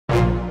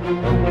You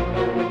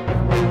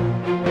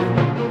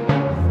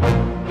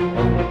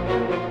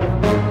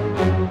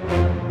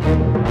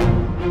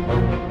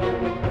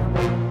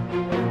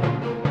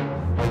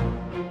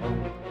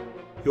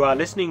are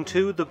listening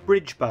to The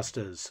Bridge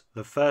Busters,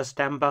 the first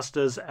dam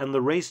busters and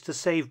the race to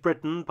save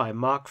Britain by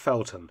Mark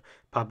Felton,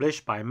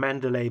 published by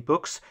Mandalay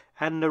Books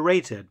and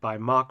narrated by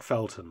Mark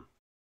Felton.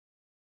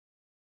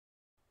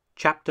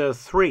 Chapter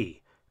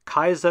 3: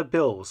 Kaiser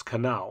Bill's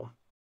Canal.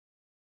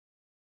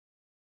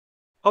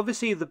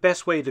 Obviously, the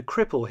best way to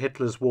cripple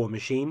Hitler's war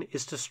machine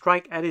is to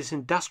strike at his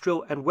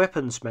industrial and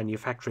weapons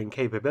manufacturing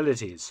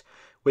capabilities,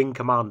 Wing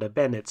Commander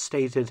Bennett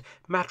stated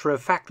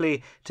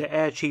matter-of-factly to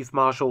Air Chief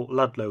Marshal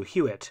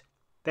Ludlow-Hewitt.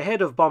 The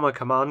head of Bomber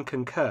Command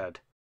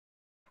concurred.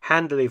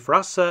 Handily for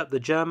us, sir,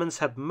 the Germans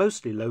have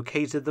mostly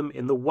located them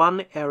in the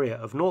one area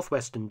of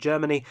northwestern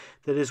Germany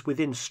that is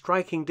within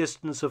striking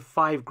distance of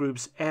 5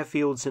 groups'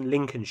 airfields in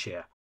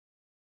Lincolnshire.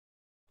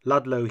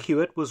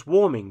 Ludlow-Hewitt was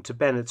warming to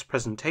Bennett's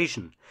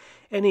presentation.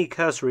 Any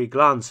cursory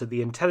glance at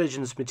the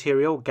intelligence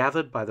material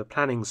gathered by the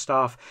planning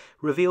staff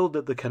revealed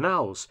that the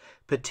canals,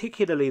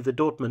 particularly the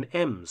Dortmund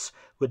Ems,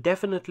 were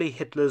definitely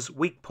Hitler's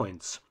weak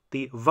points,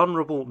 the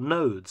vulnerable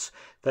nodes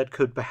that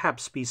could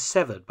perhaps be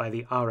severed by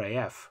the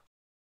RAF.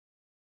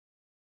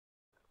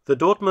 The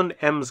Dortmund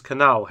Ems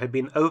Canal had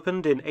been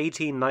opened in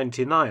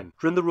 1899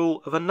 during the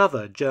rule of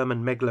another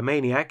German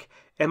megalomaniac,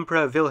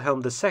 Emperor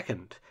Wilhelm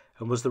II,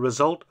 and was the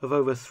result of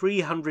over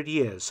 300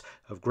 years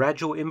of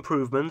gradual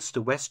improvements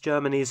to West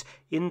Germany's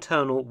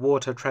internal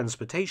water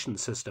transportation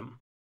system.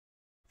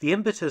 The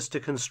impetus to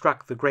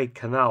construct the Great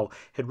Canal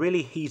had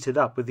really heated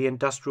up with the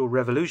Industrial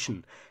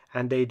Revolution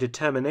and a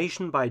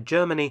determination by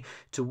Germany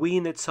to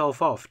wean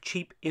itself off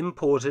cheap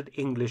imported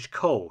English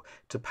coal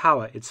to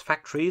power its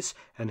factories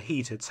and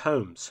heat its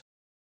homes.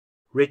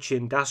 Rich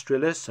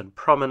industrialists and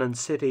prominent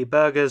city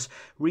burghers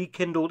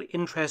rekindled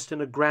interest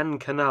in a grand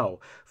canal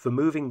for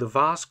moving the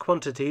vast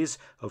quantities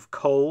of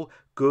coal,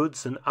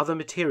 goods and other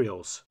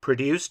materials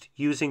produced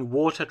using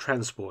water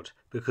transport,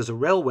 because a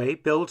railway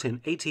built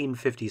in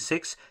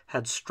 1856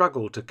 had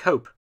struggled to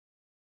cope.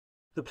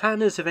 The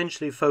planners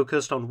eventually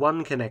focused on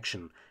one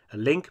connection, a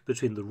link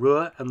between the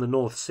Ruhr and the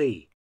North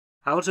Sea.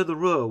 Out of the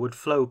Ruhr would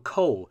flow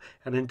coal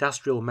and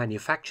industrial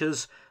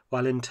manufactures,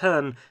 while in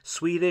turn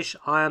Swedish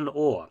iron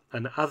ore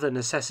and other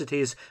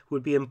necessities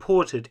would be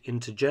imported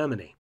into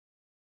Germany.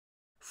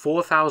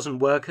 4,000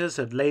 workers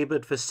had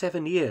laboured for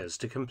 7 years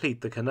to complete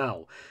the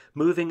canal,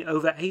 moving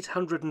over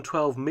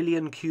 812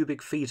 million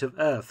cubic feet of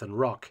earth and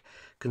rock,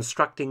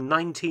 constructing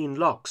 19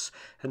 locks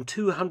and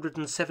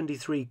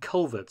 273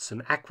 culverts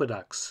and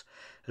aqueducts,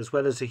 as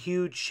well as a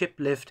huge ship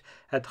lift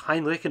at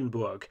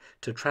Heinrichenburg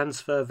to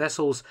transfer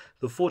vessels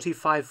the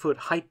 45-foot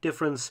height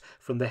difference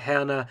from the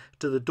Herne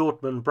to the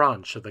Dortmund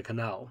branch of the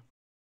canal.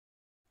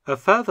 A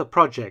further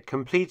project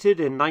completed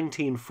in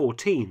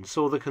 1914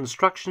 saw the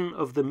construction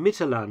of the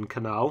Mittelland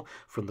Canal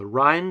from the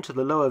Rhine to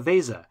the Lower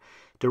Weser,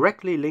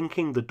 directly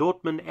linking the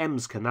Dortmund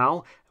Ems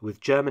Canal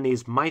with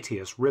Germany's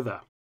mightiest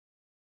river.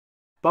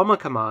 Bomber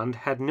Command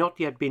had not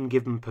yet been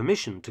given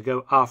permission to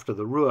go after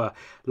the Ruhr,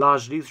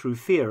 largely through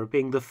fear of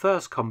being the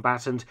first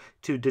combatant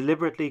to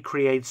deliberately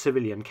create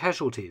civilian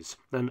casualties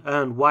and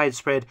earn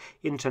widespread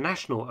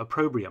international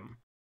opprobrium.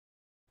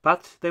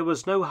 But there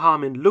was no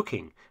harm in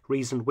looking,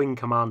 reasoned Wing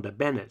Commander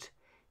Bennett.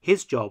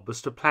 His job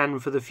was to plan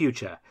for the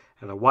future,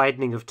 and a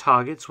widening of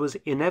targets was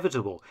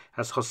inevitable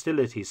as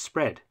hostilities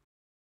spread.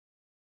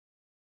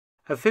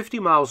 A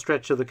 50-mile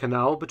stretch of the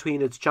canal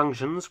between its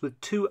junctions with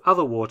 2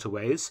 other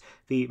waterways,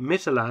 the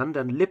Mittelland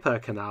and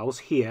Lippe canals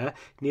here,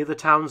 near the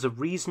towns of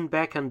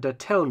Riesenbeck and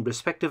Datteln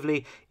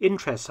respectively,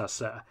 interests us,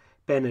 sir,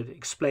 Bennett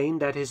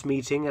explained at his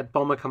meeting at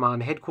Bomber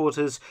Command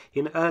headquarters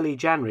in early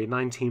January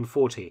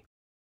 1940.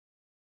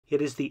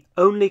 It is the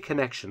only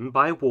connection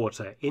by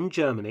water in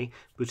Germany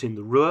between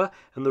the Ruhr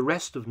and the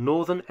rest of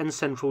northern and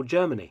central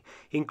Germany,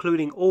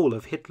 including all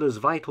of Hitler's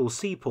vital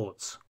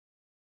seaports.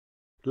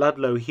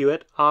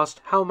 Ludlow-Hewitt asked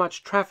how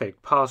much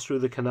traffic passed through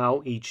the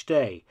canal each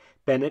day.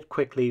 Bennett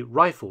quickly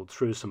rifled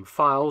through some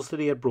files that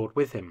he had brought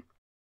with him.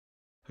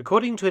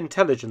 According to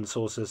intelligence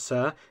sources,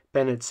 sir,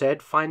 Bennett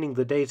said, finding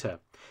the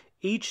data,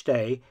 each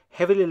day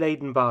heavily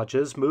laden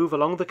barges move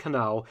along the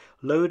canal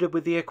loaded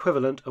with the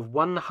equivalent of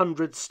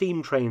 100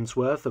 steam trains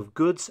worth of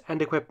goods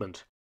and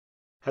equipment.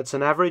 That's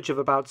an average of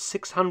about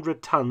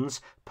 600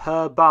 tons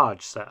per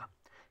barge, sir.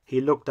 He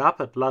looked up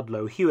at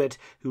Ludlow-Hewitt,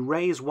 who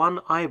raised one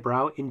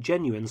eyebrow in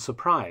genuine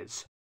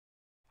surprise.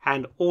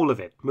 And all of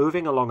it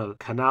moving along a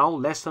canal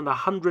less than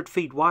 100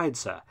 feet wide,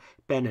 sir,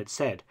 Bennett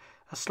said,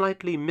 a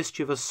slightly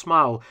mischievous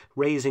smile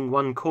raising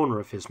one corner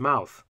of his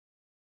mouth.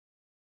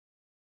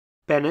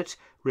 Bennett,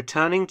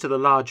 returning to the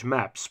large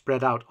map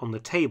spread out on the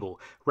table,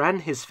 ran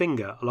his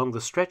finger along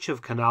the stretch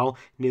of canal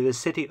near the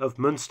city of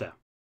Münster.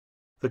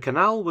 The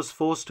canal was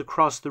forced to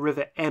cross the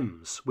river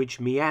Ems,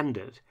 which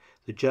meandered.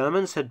 The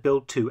Germans had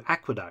built 2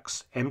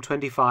 aqueducts,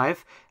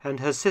 M25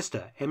 and her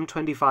sister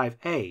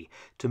M25A,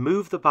 to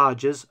move the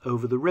barges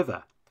over the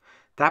river.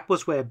 That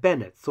was where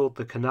Bennett thought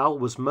the canal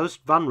was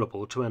most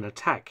vulnerable to an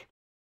attack.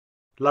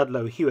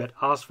 Ludlow-Hewitt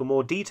asked for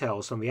more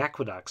details on the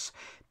aqueducts.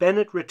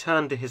 Bennett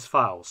returned to his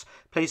files,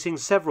 placing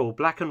several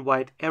black and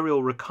white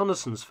aerial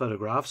reconnaissance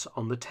photographs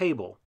on the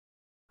table.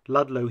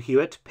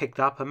 Ludlow-Hewitt picked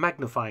up a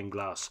magnifying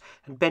glass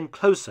and bent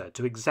closer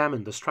to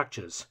examine the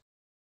structures.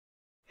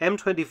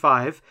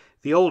 M25,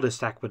 the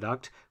oldest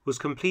aqueduct, was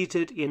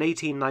completed in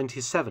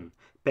 1897,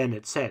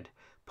 Bennett said,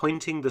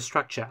 pointing the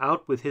structure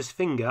out with his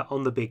finger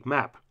on the big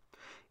map.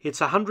 It's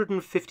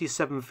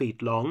 157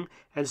 feet long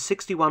and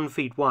 61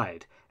 feet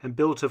wide, and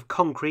built of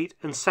concrete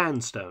and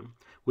sandstone,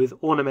 with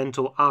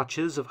ornamental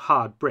arches of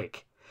hard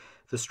brick.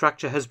 The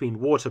structure has been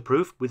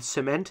waterproofed with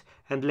cement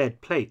and lead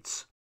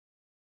plates.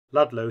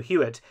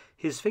 Ludlow-Hewitt,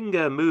 his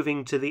finger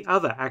moving to the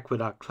other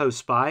aqueduct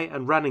close by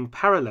and running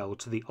parallel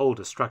to the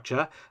older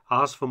structure,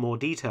 asked for more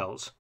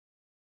details.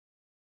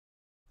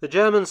 "The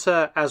Germans,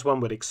 sir, as one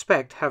would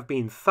expect, have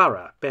been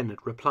thorough,"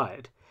 Bennett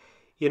replied.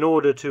 "In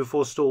order to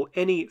forestall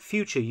any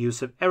future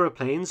use of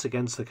aeroplanes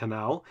against the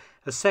canal,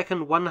 a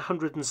second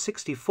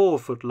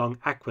 164-foot-long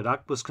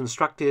aqueduct was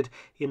constructed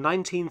in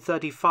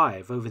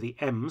 1935 over the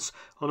Ems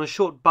on a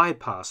short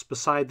bypass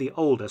beside the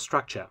older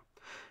structure.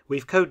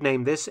 We've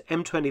codenamed this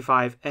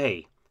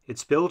M25A.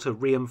 It's built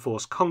of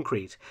reinforced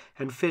concrete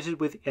and fitted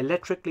with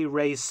electrically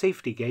raised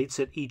safety gates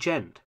at each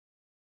end."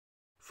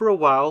 For a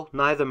while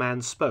neither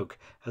man spoke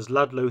as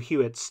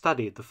Ludlow-Hewitt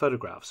studied the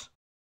photographs.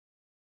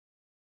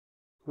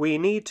 "We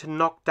need to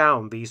knock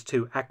down these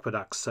two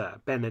aqueducts,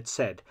 sir," Bennett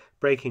said,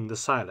 breaking the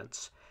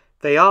silence.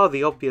 "They are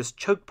the obvious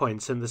choke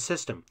points in the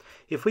system.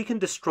 If we can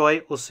destroy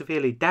or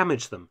severely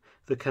damage them,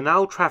 the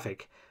canal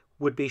traffic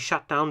would be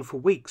shut down for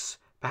weeks,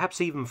 perhaps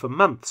even for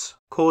months,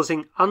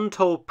 causing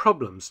untold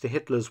problems to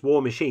Hitler's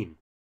war machine.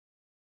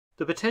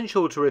 The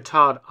potential to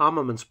retard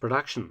armaments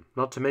production,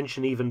 not to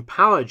mention even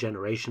power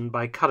generation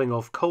by cutting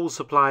off coal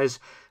supplies,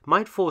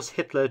 might force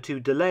Hitler to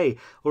delay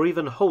or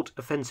even halt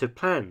offensive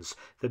plans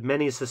that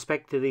many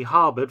suspected he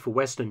harbored for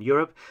Western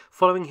Europe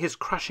following his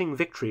crushing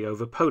victory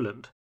over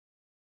Poland."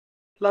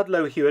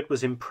 Ludlow-Hewitt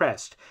was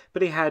impressed,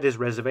 but he had his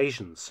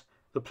reservations.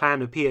 The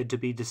plan appeared to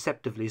be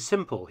deceptively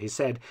simple, he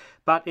said,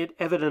 but it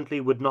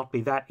evidently would not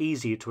be that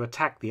easy to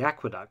attack the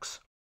aqueducts.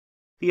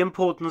 The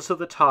importance of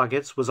the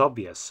targets was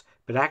obvious,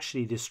 but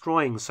actually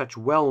destroying such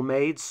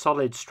well-made,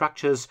 solid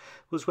structures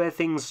was where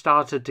things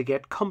started to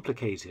get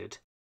complicated.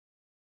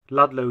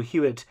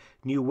 Ludlow-Hewitt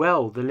knew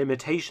well the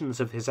limitations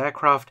of his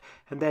aircraft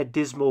and their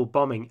dismal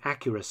bombing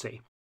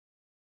accuracy.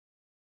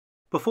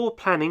 Before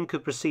planning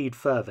could proceed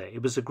further,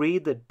 it was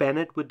agreed that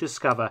Bennett would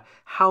discover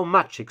how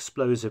much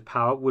explosive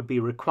power would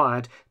be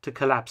required to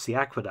collapse the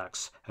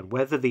aqueducts, and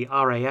whether the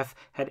RAF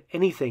had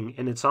anything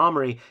in its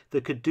armory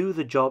that could do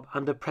the job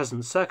under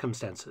present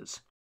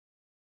circumstances.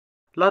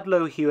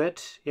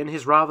 Ludlow-Hewitt, in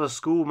his rather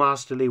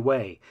schoolmasterly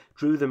way,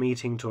 drew the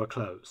meeting to a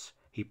close.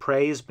 He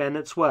praised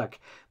Bennett's work,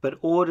 but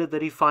ordered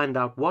that he find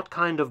out what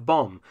kind of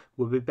bomb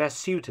would be best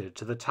suited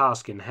to the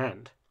task in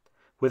hand.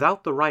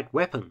 Without the right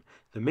weapon,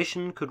 the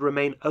mission could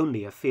remain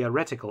only a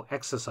theoretical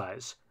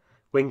exercise.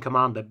 Wing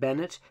Commander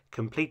Bennett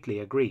completely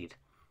agreed.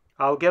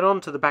 "I'll get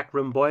on to the back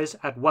room, boys,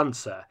 at once,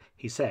 sir,"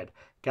 he said,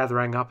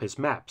 gathering up his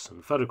maps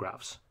and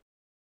photographs.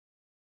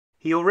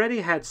 He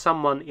already had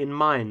someone in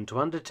mind to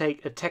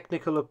undertake a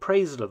technical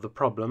appraisal of the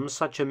problem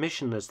such a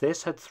mission as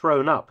this had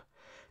thrown up.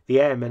 The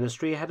Air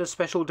Ministry had a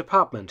special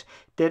department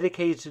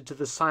dedicated to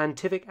the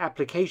scientific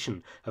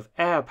application of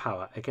air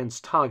power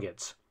against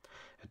targets.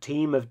 A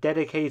team of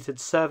dedicated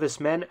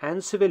servicemen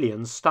and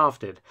civilians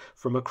staffed it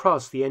from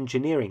across the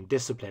engineering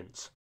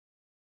disciplines.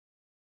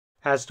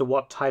 As to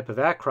what type of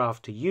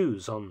aircraft to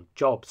use on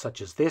jobs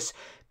such as this,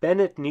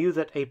 Bennett knew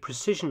that a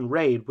precision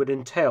raid would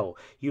entail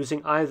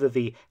using either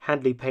the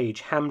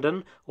Handley-Page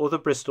Hampden or the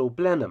Bristol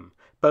Blenheim,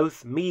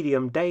 both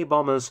medium day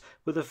bombers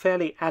with a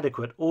fairly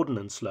adequate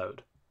ordnance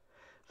load.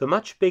 The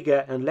much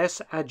bigger and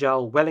less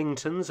agile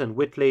Wellingtons and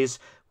Whitleys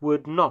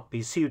would not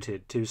be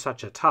suited to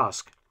such a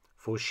task.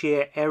 For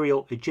sheer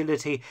aerial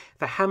agility,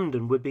 the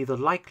Hampden would be the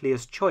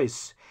likeliest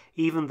choice,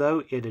 even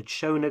though it had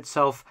shown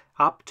itself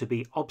up to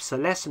be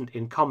obsolescent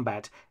in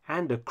combat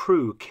and a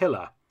crew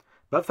killer.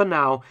 But for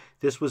now,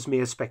 this was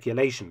mere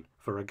speculation,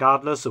 for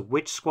regardless of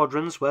which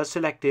squadrons were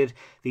selected,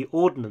 the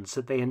ordnance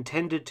that they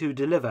intended to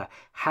deliver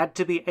had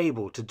to be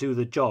able to do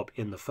the job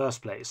in the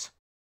first place.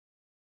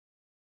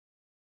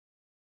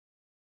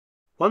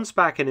 Once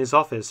back in his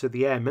office at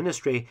the Air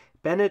Ministry,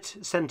 Bennett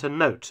sent a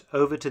note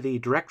over to the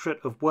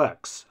Directorate of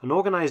Works, an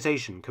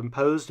organization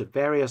composed of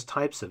various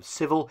types of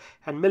civil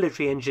and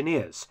military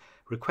engineers,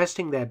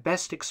 requesting their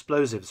best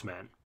explosives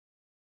men.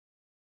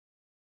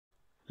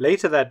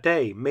 Later that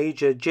day,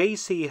 Major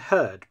J.C.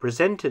 Hurd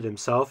presented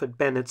himself at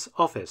Bennett's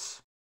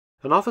office.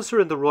 An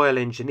officer in the Royal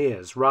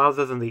Engineers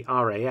rather than the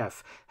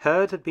RAF,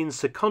 Hurd had been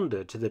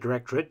seconded to the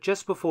Directorate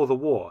just before the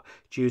war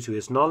due to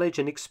his knowledge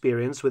and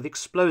experience with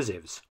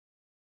explosives.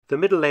 The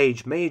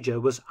middle-aged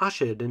major was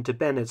ushered into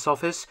Bennett's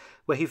office,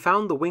 where he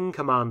found the wing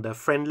commander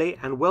friendly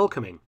and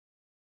welcoming.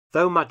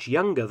 Though much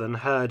younger than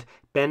Hurd,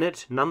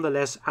 Bennett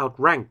nonetheless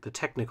outranked the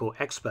technical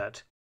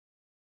expert.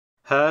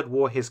 Hurd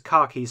wore his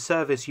khaki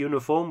service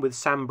uniform with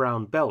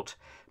sam-brown belt,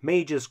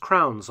 major's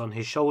crowns on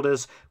his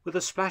shoulders with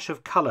a splash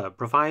of colour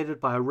provided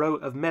by a row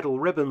of metal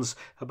ribbons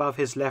above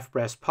his left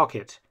breast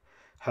pocket.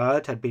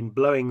 Hurd had been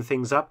blowing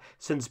things up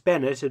since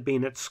Bennett had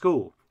been at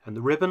school, and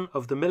the ribbon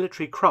of the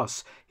military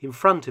cross in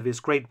front of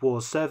his Great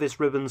War service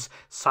ribbons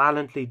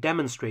silently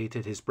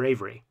demonstrated his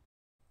bravery.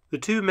 The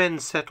two men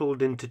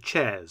settled into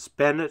chairs,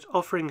 Bennett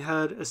offering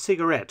Hurd a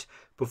cigarette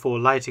before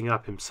lighting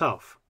up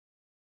himself.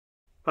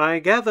 "I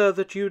gather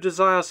that you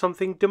desire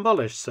something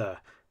demolished, sir,"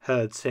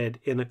 Hurd said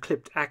in a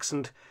clipped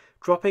accent,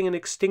 dropping an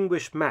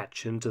extinguished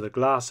match into the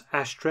glass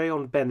ashtray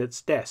on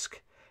Bennett's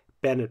desk.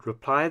 Bennett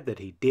replied that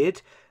he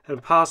did,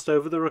 and passed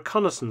over the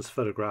reconnaissance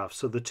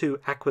photographs of the two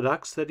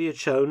aqueducts that he had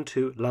shown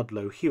to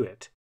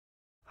Ludlow-Hewitt.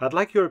 "I'd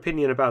like your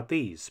opinion about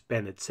these,"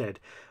 Bennett said,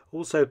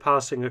 also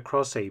passing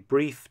across a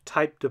brief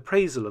typed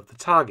appraisal of the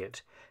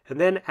target, and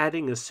then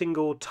adding a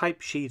single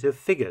type sheet of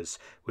figures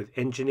with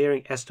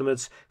engineering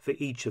estimates for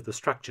each of the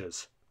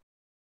structures.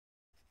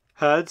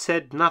 Hurd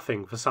said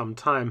nothing for some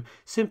time,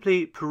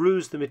 simply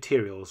perused the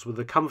materials with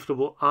the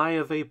comfortable eye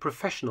of a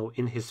professional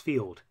in his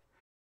field.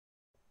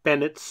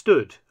 Bennett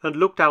stood and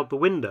looked out the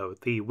window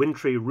at the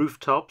wintry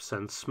rooftops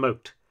and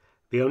smoked.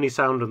 The only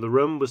sound in the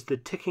room was the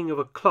ticking of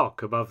a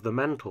clock above the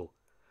mantel.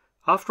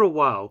 After a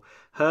while,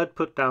 Hurd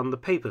put down the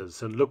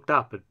papers and looked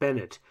up at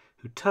Bennett,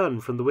 who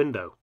turned from the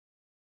window.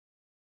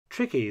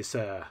 "Tricky,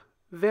 sir,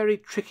 very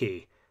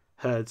tricky,"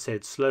 Hurd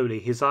said slowly,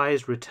 his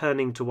eyes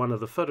returning to one of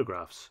the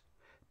photographs.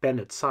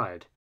 Bennett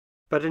sighed.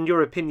 "But in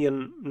your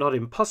opinion, not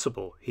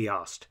impossible?" he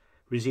asked,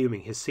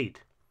 resuming his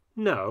seat.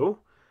 "No,"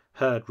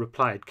 Hurd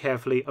replied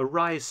carefully, a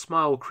wry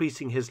smile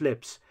creasing his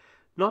lips.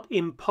 "Not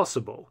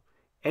impossible.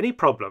 Any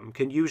problem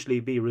can usually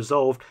be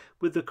resolved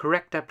with the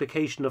correct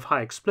application of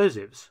high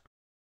explosives."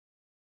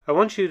 "I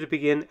want you to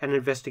begin an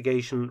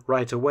investigation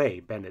right away,"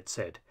 Bennett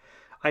said.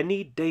 "I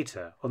need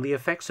data on the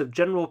effects of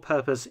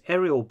general-purpose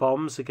aerial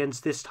bombs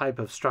against this type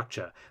of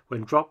structure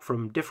when dropped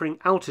from differing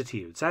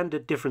altitudes and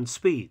at different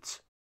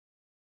speeds."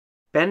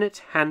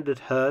 Bennett handed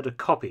Hurd a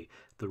copy,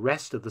 the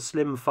rest of the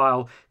slim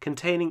file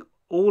containing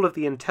all of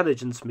the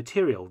intelligence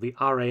material the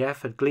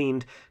RAF had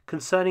gleaned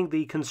concerning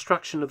the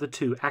construction of the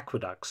two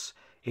aqueducts,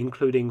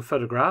 including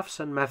photographs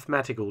and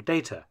mathematical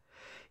data.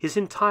 His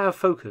entire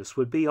focus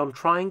would be on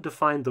trying to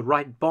find the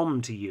right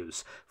bomb to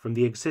use from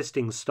the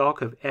existing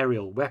stock of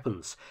aerial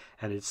weapons,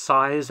 and its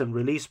size and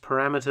release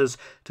parameters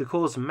to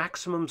cause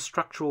maximum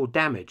structural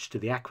damage to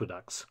the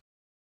aqueducts.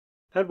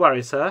 "Don't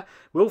worry, sir,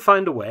 we'll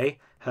find a way,"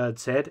 Hurd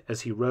said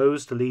as he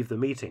rose to leave the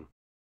meeting.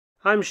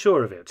 "I'm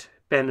sure of it,"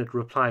 Bennett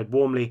replied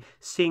warmly,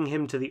 seeing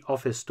him to the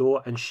office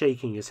door and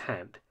shaking his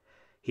hand.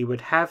 He would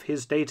have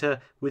his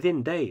data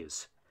within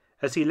days.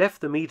 As he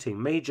left the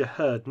meeting, Major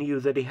Hurd knew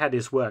that he had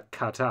his work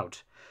cut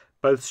out.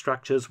 Both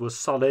structures were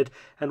solid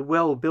and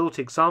well-built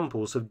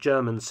examples of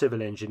German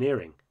civil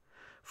engineering.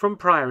 From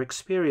prior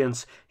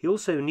experience, he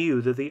also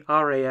knew that the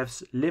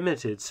RAF's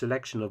limited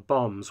selection of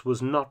bombs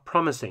was not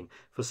promising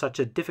for such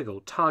a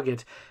difficult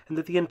target, and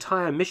that the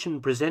entire mission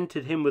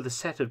presented him with a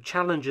set of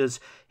challenges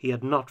he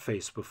had not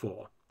faced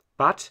before.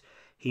 But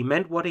he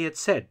meant what he had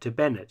said to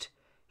Bennett.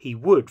 He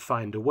would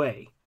find a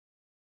way.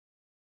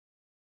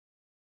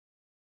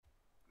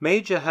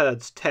 Major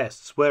Hurd's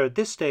tests were at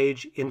this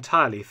stage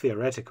entirely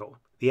theoretical.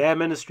 The Air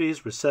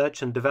Ministry's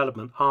Research and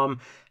Development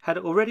Arm had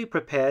already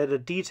prepared a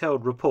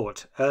detailed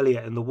report earlier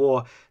in the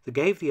war that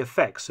gave the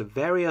effects of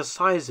various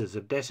sizes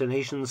of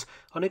detonations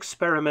on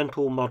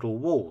experimental model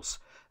walls,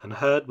 and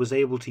Hurd was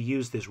able to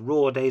use this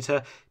raw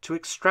data to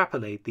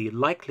extrapolate the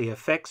likely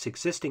effects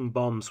existing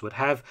bombs would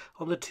have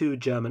on the two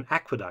German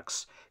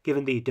aqueducts,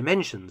 given the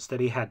dimensions that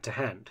he had to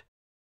hand.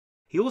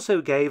 He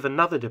also gave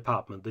another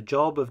department the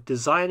job of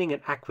designing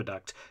an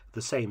aqueduct of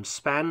the same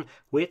span,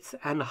 width,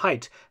 and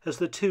height as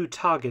the two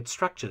target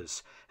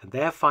structures, and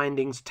their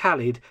findings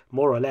tallied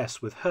more or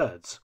less with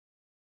Hurd's.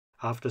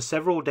 After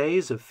several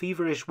days of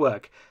feverish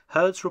work,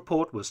 Hurd's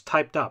report was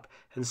typed up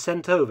and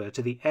sent over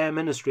to the Air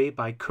Ministry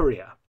by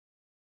courier.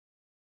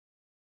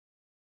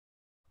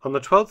 On the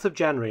 12th of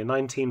January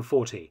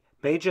 1940,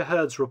 Major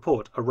Hurd's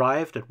report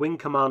arrived at Wing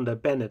Commander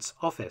Bennett's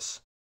office.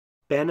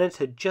 Bennett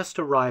had just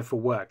arrived for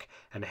work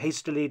and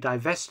hastily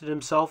divested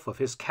himself of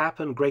his cap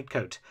and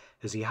greatcoat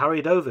as he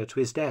hurried over to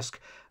his desk,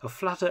 a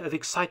flutter of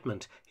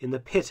excitement in the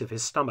pit of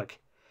his stomach.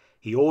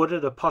 He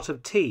ordered a pot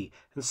of tea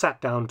and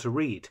sat down to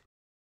read.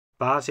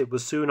 But it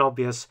was soon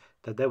obvious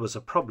that there was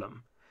a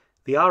problem.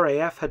 The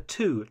RAF had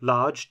two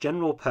large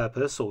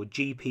general-purpose or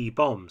GP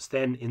bombs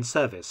then in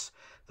service,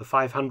 the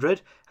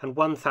 500 and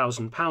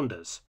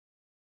 1,000-pounders.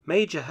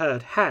 Major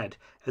Hurd had,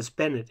 as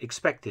Bennett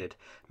expected,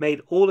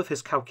 made all of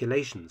his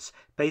calculations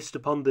based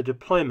upon the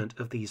deployment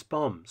of these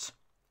bombs.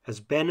 As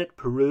Bennett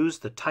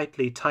perused the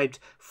tightly typed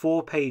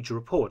 4-page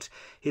report,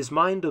 his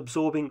mind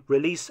absorbing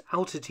release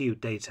altitude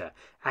data,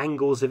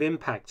 angles of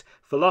impact,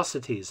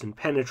 velocities and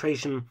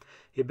penetration,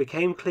 it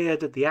became clear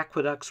that the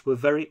aqueducts were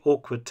very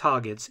awkward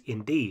targets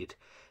indeed,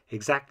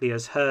 exactly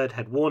as Hurd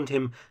had warned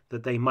him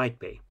that they might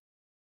be.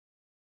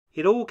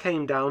 It all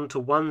came down to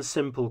one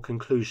simple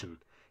conclusion.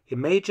 In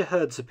Major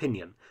Hurd's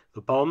opinion,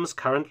 the bombs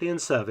currently in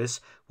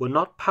service were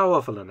not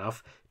powerful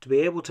enough to be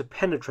able to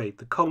penetrate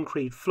the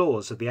concrete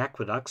floors of the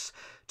aqueducts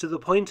to the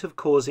point of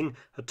causing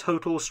a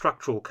total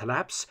structural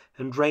collapse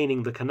and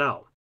draining the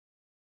canal.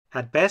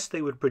 At best,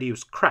 they would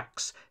produce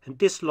cracks and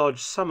dislodge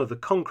some of the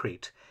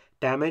concrete,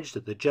 damage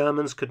that the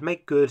Germans could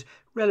make good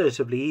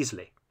relatively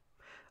easily.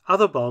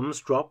 Other bombs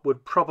dropped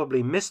would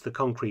probably miss the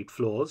concrete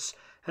floors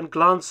and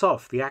glance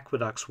off the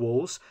aqueduct's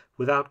walls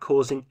without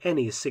causing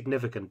any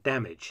significant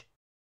damage.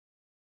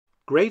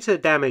 Greater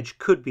damage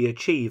could be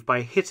achieved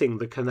by hitting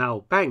the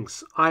canal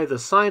banks either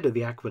side of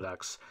the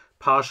aqueducts,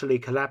 partially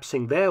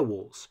collapsing their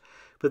walls,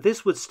 but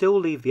this would still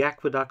leave the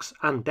aqueducts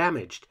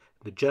undamaged.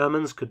 The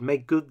Germans could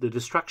make good the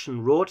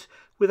destruction wrought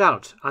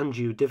without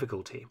undue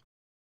difficulty.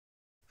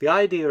 The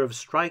idea of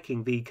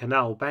striking the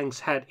canal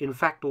banks had in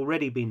fact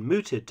already been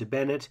mooted to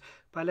Bennett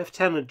by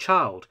Lieutenant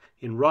Child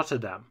in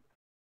Rotterdam.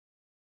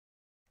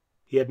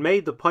 He had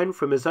made the point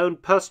from his own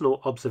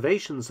personal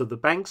observations of the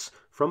banks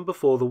from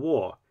before the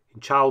war. In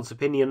Child's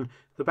opinion,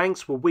 the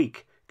banks were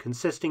weak,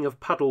 consisting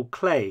of puddled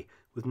clay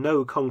with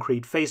no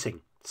concrete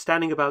facing,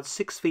 standing about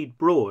 6 feet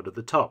broad at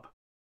the top.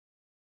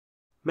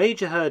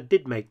 Major Hurd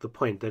did make the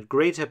point that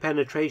greater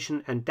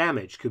penetration and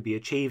damage could be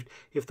achieved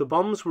if the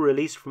bombs were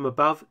released from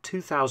above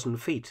 2,000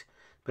 feet,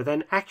 but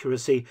then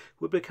accuracy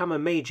would become a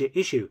major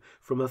issue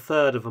from a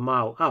third of a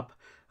mile up,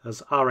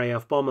 as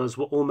RAF bombers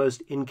were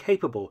almost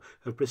incapable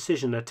of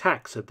precision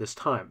attacks at this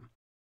time.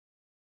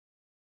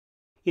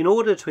 In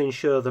order to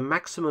ensure the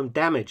maximum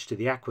damage to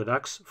the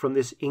aqueducts from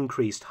this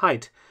increased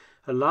height,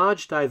 a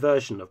large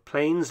diversion of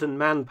planes and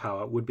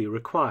manpower would be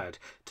required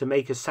to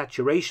make a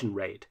saturation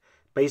raid.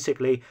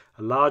 Basically,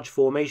 a large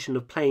formation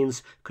of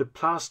planes could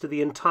plaster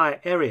the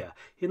entire area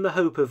in the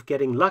hope of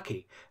getting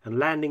lucky and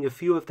landing a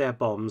few of their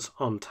bombs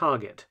on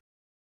target.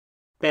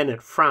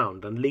 Bennett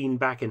frowned and leaned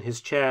back in his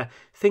chair,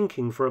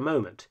 thinking for a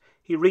moment.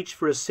 He reached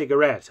for a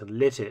cigarette and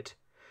lit it.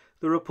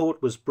 The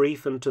report was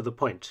brief and to the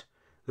point.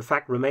 The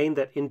fact remained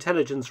that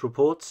intelligence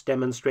reports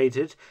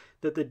demonstrated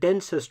that the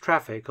densest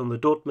traffic on the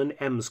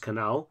Dortmund-Ems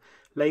Canal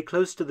lay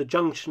close to the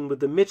junction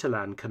with the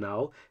Mittelland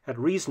Canal at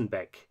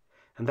Riesenbeck,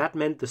 and that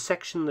meant the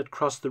section that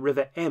crossed the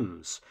river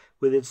Ems,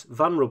 with its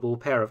vulnerable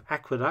pair of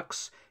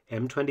aqueducts,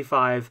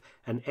 M25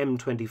 and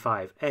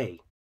M25A.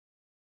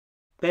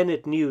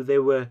 Bennett knew they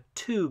were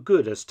too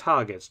good as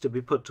targets to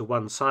be put to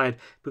one side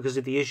because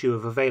of the issue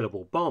of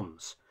available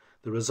bombs.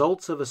 The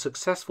results of a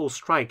successful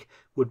strike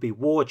would be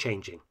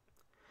war-changing.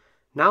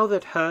 Now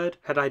that Hurd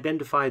had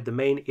identified the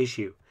main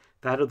issue,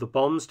 that of the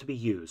bombs to be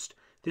used,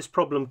 this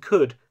problem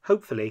could,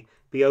 hopefully,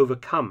 be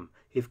overcome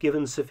if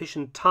given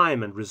sufficient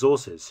time and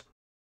resources.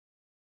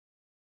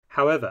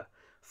 However,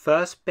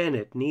 first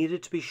Bennett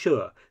needed to be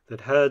sure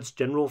that Hurd's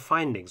general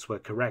findings were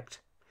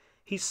correct.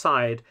 He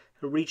sighed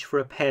and reached for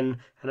a pen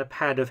and a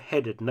pad of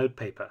headed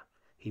notepaper.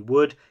 He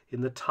would,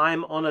 in the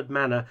time-honoured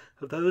manner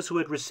of those who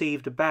had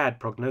received a bad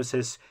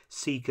prognosis,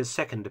 seek a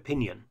second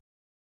opinion.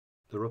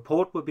 The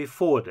report would be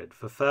forwarded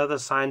for further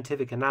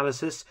scientific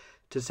analysis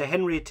to Sir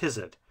Henry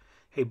Tizard,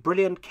 a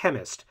brilliant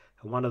chemist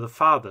and one of the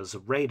fathers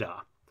of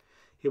radar.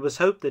 It was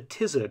hoped that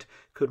Tizard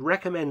could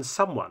recommend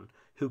someone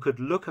who could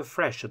look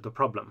afresh at the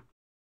problem.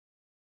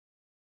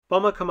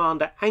 Bomber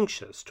Commander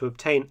anxious to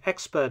obtain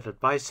expert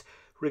advice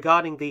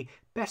regarding the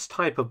best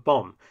type of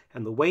bomb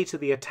and the weight of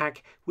the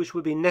attack which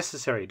would be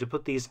necessary to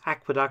put these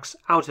aqueducts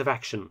out of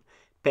action,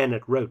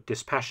 Bennett wrote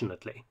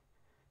dispassionately.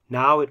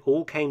 Now it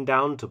all came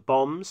down to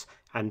bombs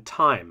and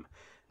time,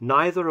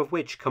 neither of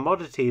which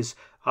commodities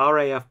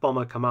RAF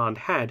Bomber Command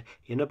had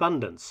in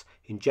abundance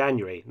in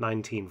January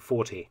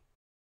 1940.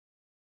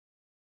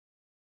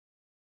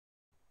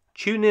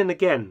 Tune in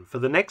again for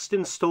the next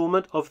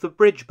installment of The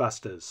Bridge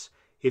Busters.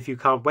 If you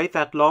can't wait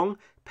that long,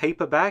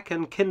 paperback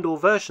and Kindle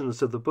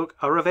versions of the book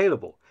are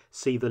available.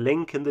 See the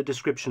link in the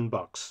description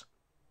box.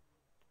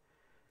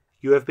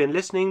 You have been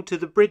listening to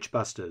The Bridge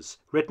Busters,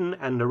 written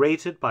and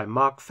narrated by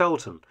Mark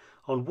Felton,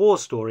 on War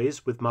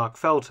Stories with Mark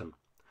Felton.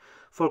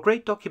 For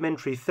great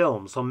documentary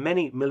films on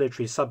many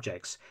military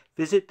subjects,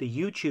 visit the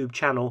YouTube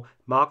channel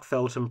Mark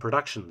Felton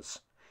Productions.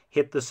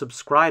 Hit the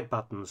subscribe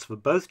buttons for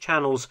both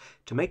channels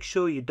to make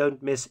sure you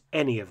don't miss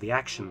any of the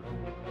action.